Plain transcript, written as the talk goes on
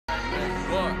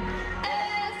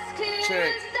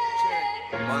check.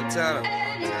 Montana,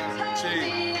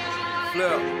 Chief,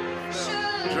 Flip,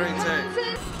 Drink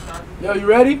Tank. Yo, you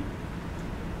ready?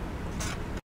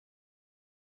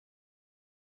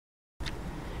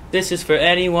 This is for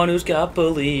anyone who's got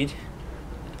bullied.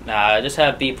 Nah, just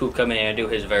have B-Poop come in here and do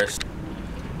his verse.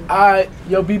 Alright,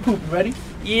 yo, B-Poop, ready?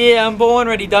 Yeah, I'm born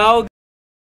ready, dog.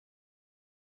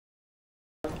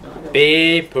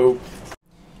 B-Poop.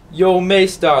 Yo,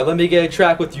 Maystar, let me get a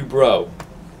track with you, bro.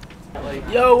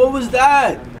 Yo, what was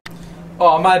that?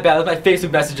 Oh, my bad. That's my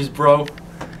Facebook messages, bro.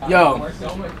 Yo,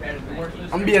 I'm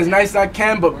gonna be as nice as I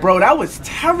can, but bro, that was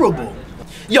terrible.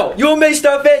 Yo, you a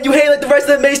Maystar fan? You hate like the rest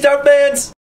of the Maystar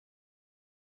fans?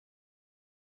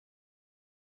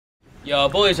 Yo,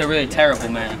 bullies are really terrible,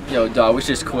 man. Yo, dog, we should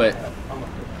just quit.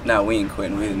 Nah, we ain't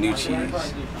quitting. We the new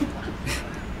cheese.